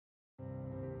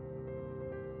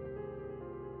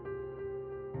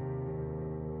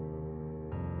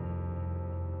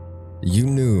You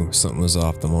knew something was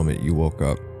off the moment you woke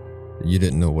up. You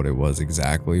didn't know what it was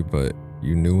exactly, but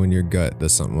you knew in your gut that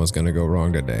something was going to go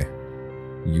wrong today.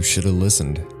 You should have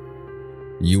listened.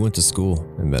 You went to school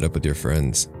and met up with your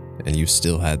friends, and you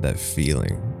still had that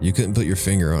feeling. You couldn't put your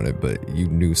finger on it, but you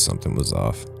knew something was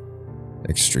off.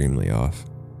 Extremely off.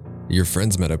 Your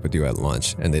friends met up with you at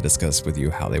lunch, and they discussed with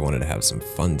you how they wanted to have some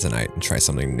fun tonight and try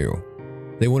something new.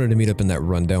 They wanted to meet up in that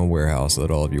rundown warehouse so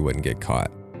that all of you wouldn't get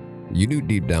caught. You knew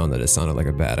deep down that it sounded like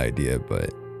a bad idea,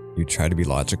 but you tried to be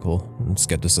logical, and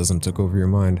skepticism took over your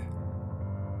mind.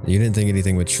 You didn't think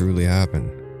anything would truly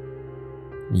happen.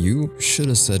 You should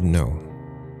have said no.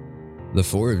 The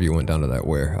four of you went down to that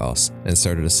warehouse and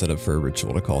started to set up for a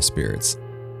ritual to call spirits.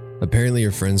 Apparently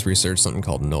your friends researched something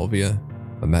called Nulvia,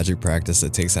 a magic practice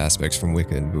that takes aspects from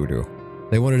Wicca and Voodoo.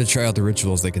 They wanted to try out the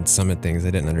rituals that could summon things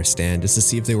they didn't understand just to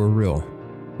see if they were real.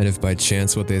 And if by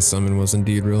chance what they summoned was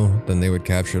indeed real, then they would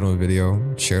capture it on video,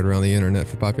 share it around the internet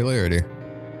for popularity.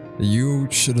 You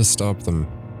should have stopped them.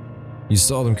 You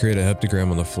saw them create a heptagram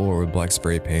on the floor with black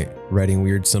spray paint, writing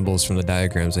weird symbols from the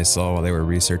diagrams they saw while they were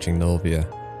researching Nulvia.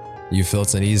 You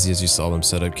felt uneasy as you saw them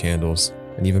set up candles,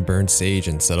 and even burn sage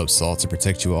and set up salt to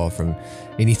protect you all from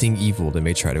anything evil that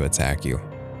may try to attack you.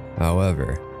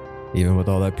 However, even with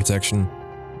all that protection,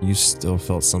 you still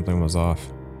felt something was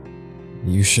off.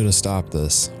 You should have stopped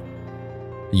this.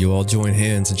 You all joined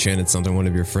hands and chanted something one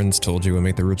of your friends told you would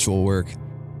make the ritual work.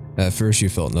 At first you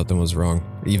felt nothing was wrong,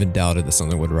 even doubted that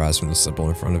something would rise from the symbol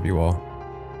in front of you all.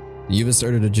 You even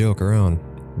started to joke around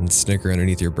and snicker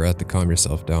underneath your breath to calm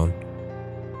yourself down.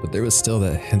 But there was still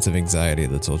that hint of anxiety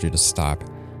that told you to stop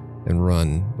and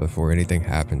run before anything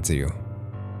happened to you.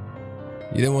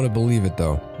 You didn't want to believe it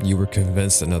though. You were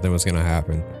convinced that nothing was going to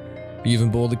happen. You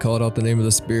even boldly called out the name of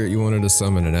the spirit you wanted to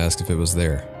summon and asked if it was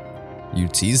there. You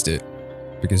teased it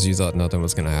because you thought nothing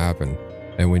was going to happen.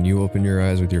 And when you opened your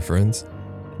eyes with your friends,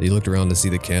 you looked around to see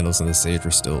the candles and the sage were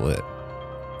still lit.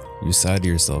 You sighed to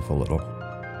yourself a little,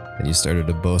 and you started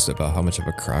to boast about how much of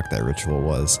a crock that ritual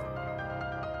was.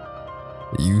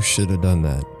 You should have done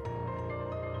that.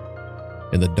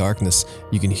 In the darkness,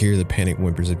 you can hear the panicked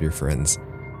whimpers of your friends.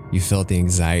 You felt the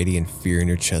anxiety and fear in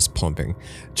your chest pumping,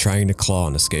 trying to claw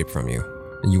and escape from you.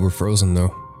 And you were frozen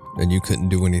though, and you couldn't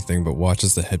do anything but watch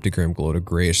as the heptagram glowed a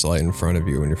grayish light in front of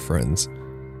you and your friends.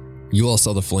 You all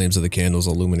saw the flames of the candles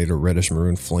illuminate a reddish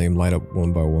maroon flame light up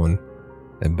one by one,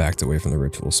 and backed away from the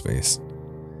ritual space.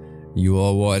 You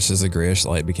all watched as the grayish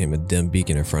light became a dim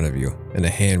beacon in front of you, and a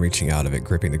hand reaching out of it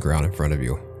gripping the ground in front of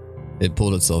you. It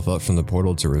pulled itself up from the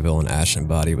portal to reveal an ashen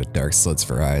body with dark slits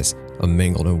for eyes, a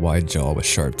mangled and wide jaw with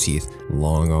sharp teeth,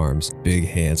 long arms, big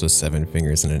hands with 7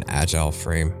 fingers, and an agile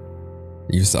frame.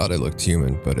 You thought it looked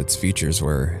human, but its features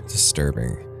were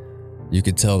disturbing. You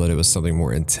could tell that it was something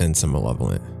more intense and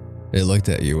malevolent. It looked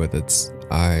at you with its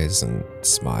eyes and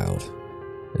smiled.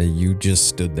 And you just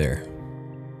stood there.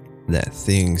 That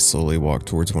thing slowly walked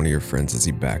towards one of your friends as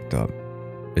he backed up.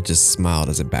 It just smiled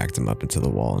as it backed him up into the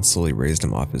wall and slowly raised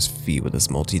him off his feet with its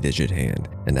multi-digit hand.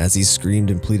 And as he screamed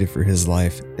and pleaded for his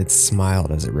life, it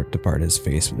smiled as it ripped apart his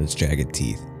face with its jagged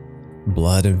teeth.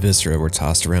 Blood and viscera were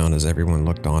tossed around as everyone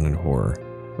looked on in horror,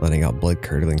 letting out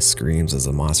blood-curdling screams as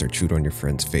the monster chewed on your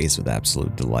friend's face with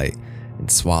absolute delight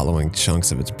and swallowing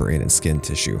chunks of its brain and skin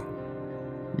tissue.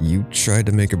 You tried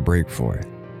to make a break for it.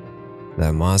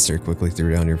 That monster quickly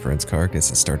threw down your friend's carcass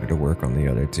and started to work on the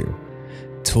other two,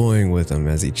 toying with him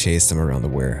as he chased him around the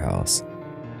warehouse.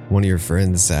 One of your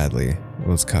friends, sadly,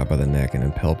 was caught by the neck and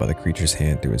impaled by the creature's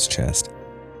hand through his chest.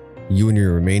 You and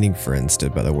your remaining friend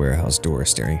stood by the warehouse door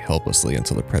staring helplessly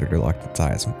until the predator locked its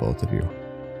eyes on both of you.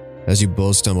 As you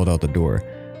both stumbled out the door,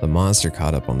 the monster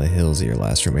caught up on the heels of your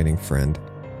last remaining friend.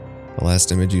 The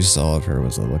last image you saw of her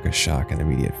was a look of shock and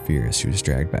immediate fear as she was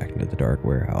dragged back into the dark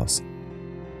warehouse.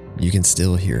 You can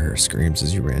still hear her screams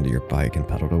as you ran to your bike and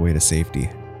pedaled away to safety.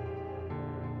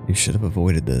 You should have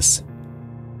avoided this.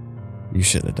 You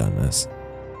shouldn't have done this.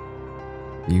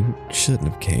 You shouldn't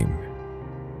have came.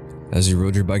 As you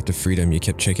rode your bike to freedom, you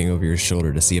kept checking over your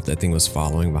shoulder to see if that thing was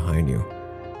following behind you.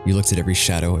 You looked at every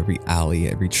shadow, every alley,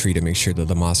 every tree to make sure that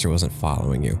the monster wasn't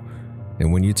following you.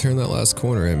 And when you turned that last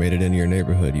corner and made it into your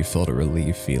neighborhood, you felt a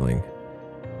relieved feeling.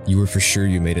 You were for sure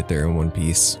you made it there in one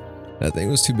piece. That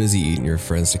thing was too busy eating your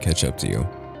friends to catch up to you,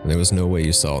 and there was no way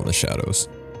you saw it in the shadows.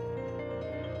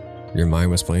 Your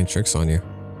mind was playing tricks on you.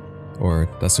 Or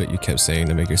that's what you kept saying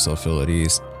to make yourself feel at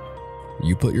ease.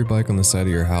 You put your bike on the side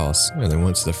of your house and then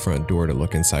went to the front door to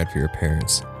look inside for your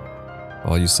parents.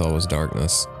 All you saw was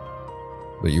darkness.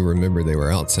 But you remembered they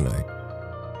were out tonight,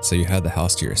 so you had the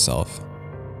house to yourself.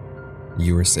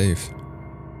 You were safe,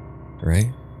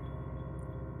 right?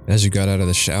 As you got out of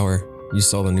the shower, you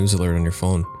saw the news alert on your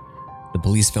phone. The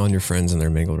police found your friends and their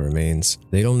mangled remains.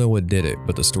 They don't know what did it,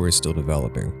 but the story's still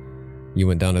developing. You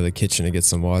went down to the kitchen to get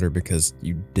some water because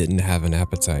you didn't have an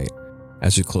appetite.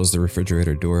 As you closed the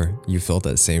refrigerator door, you felt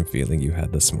that same feeling you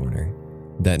had this morning.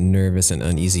 That nervous and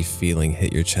uneasy feeling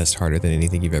hit your chest harder than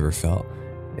anything you've ever felt,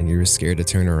 and you were scared to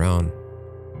turn around.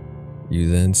 You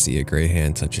then see a gray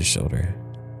hand touch your shoulder.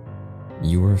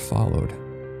 You were followed.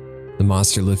 The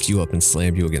monster lifted you up and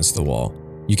slammed you against the wall.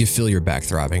 You could feel your back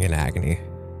throbbing in agony.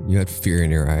 You had fear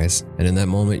in your eyes, and in that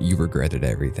moment you regretted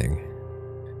everything.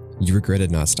 You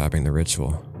regretted not stopping the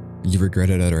ritual. You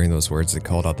regretted uttering those words that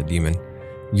called out the demon.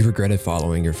 You regretted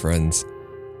following your friends.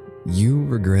 You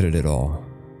regretted it all.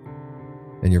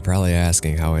 And you're probably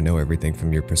asking how I know everything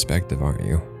from your perspective, aren't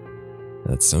you?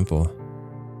 That's simple.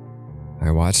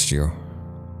 I watched you.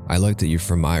 I looked at you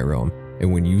from my realm,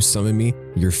 and when you summoned me,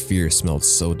 your fear smelled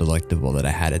so delectable that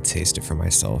I had to taste it for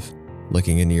myself.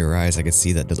 Looking into your eyes, I could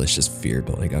see that delicious fear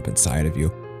building up inside of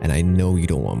you, and I know you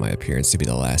don't want my appearance to be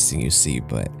the last thing you see,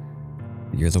 but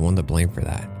you're the one to blame for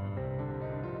that.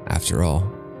 After all,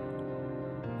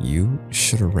 you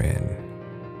should have ran.